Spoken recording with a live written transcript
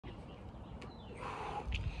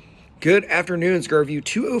Good afternoon, Cigar Review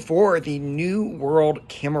 204, the New World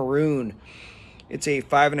Cameroon. It's a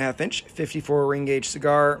 5.5 inch, 54 ring gauge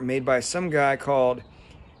cigar made by some guy called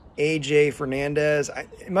AJ Fernandez.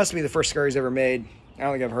 It must be the first cigar he's ever made. I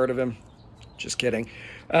don't think I've heard of him. Just kidding.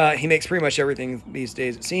 He makes pretty much everything these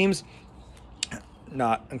days, it seems.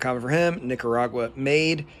 Not uncommon for him. Nicaragua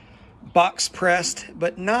made, box pressed,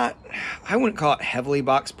 but not, I wouldn't call it heavily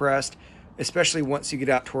box pressed, especially once you get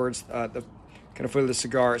out towards the kind of foot of the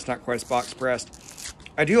cigar. It's not quite as box pressed.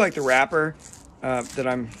 I do like the wrapper that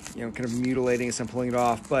I'm kind of mutilating as I'm pulling it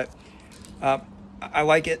off, but I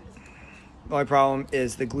like it. The only problem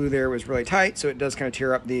is the glue there was really tight, so it does kind of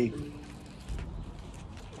tear up the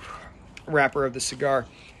wrapper of the cigar.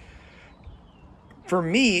 For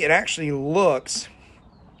me, it actually looks,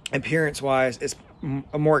 appearance-wise, it's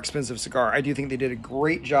a more expensive cigar. I do think they did a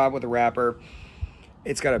great job with the wrapper.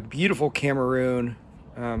 It's got a beautiful Cameroon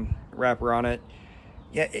wrapper on it.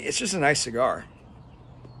 Yeah, it's just a nice cigar.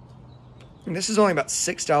 And this is only about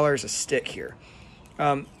 $6 a stick here.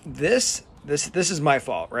 This is my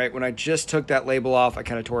fault, right? When I just took that label off, I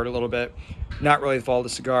kind of tore it a little bit. Not really the fault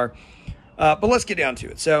of the cigar. But let's get down to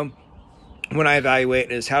it. So when I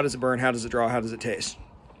evaluate is how does it burn, how does it draw, how does it taste?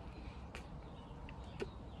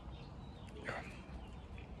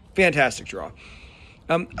 Fantastic draw.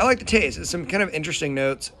 I like the taste. It's some kind of interesting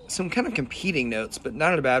notes, some kind of competing notes, but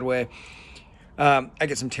not in a bad way. I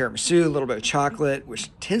get some tiramisu, a little bit of chocolate, which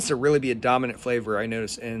tends to really be a dominant flavor, I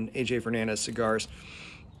notice, in AJ Fernandez cigars.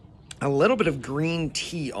 A little bit of green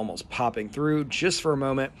tea almost popping through just for a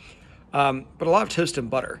moment, but a lot of toast and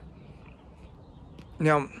butter.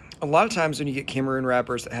 Now, a lot of times when you get Cameroon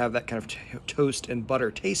wrappers that have that kind of toast and butter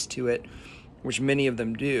taste to it, which many of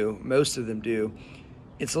them do, most of them do,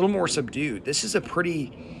 it's a little more subdued. This is a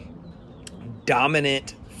pretty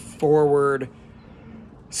dominant, forward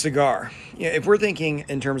cigar. If we're thinking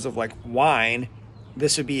in terms of like wine,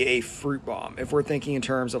 this would be a fruit bomb. If we're thinking in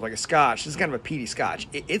terms of like a scotch, this is kind of a peaty scotch.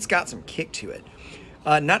 It's got some kick to it.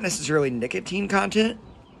 Not necessarily nicotine content.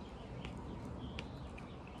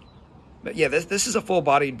 But yeah, this is a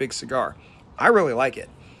full-bodied big cigar. I really like it.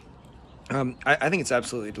 I think it's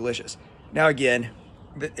absolutely delicious. Now again,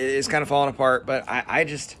 it is kind of falling apart, but I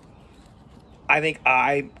think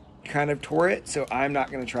I kind of tore it, so I'm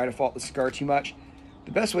not going to try to fault the cigar too much.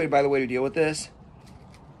 The best way, by the way, to deal with this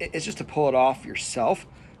is just to pull it off yourself,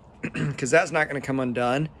 because that's not going to come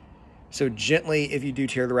undone. So gently, if you do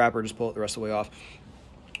tear the wrapper, just pull it the rest of the way off.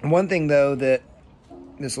 One thing, though, that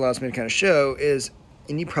this allows me to kind of show is,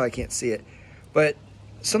 and you probably can't see it, but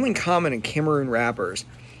something common in Cameroon wrappers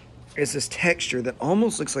is this texture that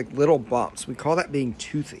almost looks like little bumps. We call that being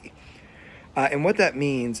toothy. And what that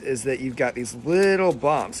means is that you've got these little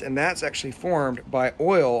bumps, and that's actually formed by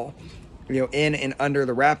oil, in and under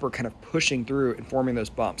the wrapper kind of pushing through and forming those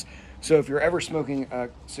bumps. So if you're ever smoking a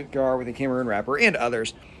cigar with a Cameroon wrapper and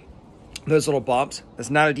others, those little bumps, that's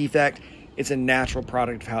not a defect. It's a natural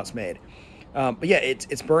product of how it's made. But yeah,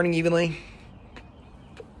 it's burning evenly.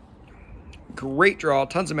 Great draw,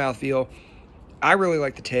 tons of mouthfeel. I really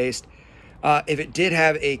like the taste. If it did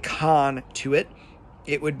have a con to it,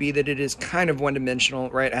 it would be that it is kind of one-dimensional,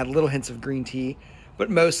 right? It had little hints of green tea, but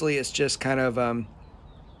mostly it's just kind of,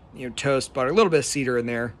 toast, butter, a little bit of cedar in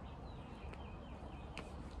there.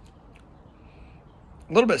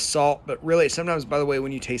 A little bit of salt, but really sometimes, by the way,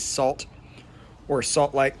 when you taste salt or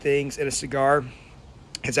salt-like things in a cigar,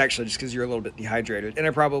 it's actually just because you're a little bit dehydrated, and I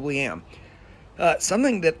probably am.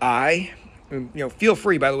 Something that feel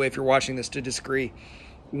free, by the way, if you're watching this, to disagree.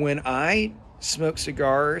 When I smoke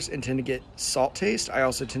cigars and tend to get salt taste, I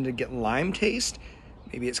also tend to get lime taste.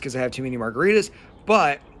 Maybe it's because I have too many margaritas,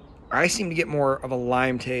 but I seem to get more of a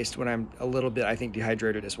lime taste when I'm a little bit, I think,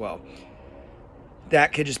 dehydrated as well.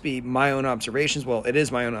 That could just be my own observations. Well, it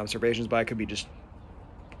is my own observations, but I could be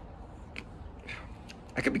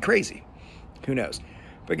crazy. Who knows?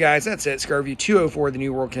 But guys, that's it. Cigar Review 204, the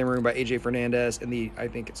New World Cameroon by AJ Fernandez, and I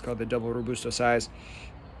think it's called the Double Robusto size.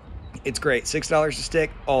 It's great. $6 a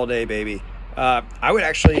stick, all day, baby. I would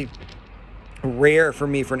actually, rare for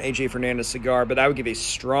me for an AJ Fernandez cigar, but I would give a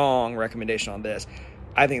strong recommendation on this.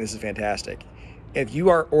 I think this is fantastic. If you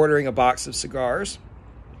are ordering a box of cigars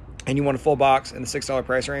and you want a full box in the $6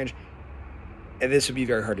 price range, this would be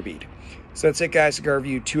very hard to beat. So that's it, guys. Cigar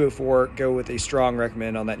Review 204. Go with a strong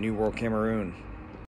recommend on that New World Cameroon.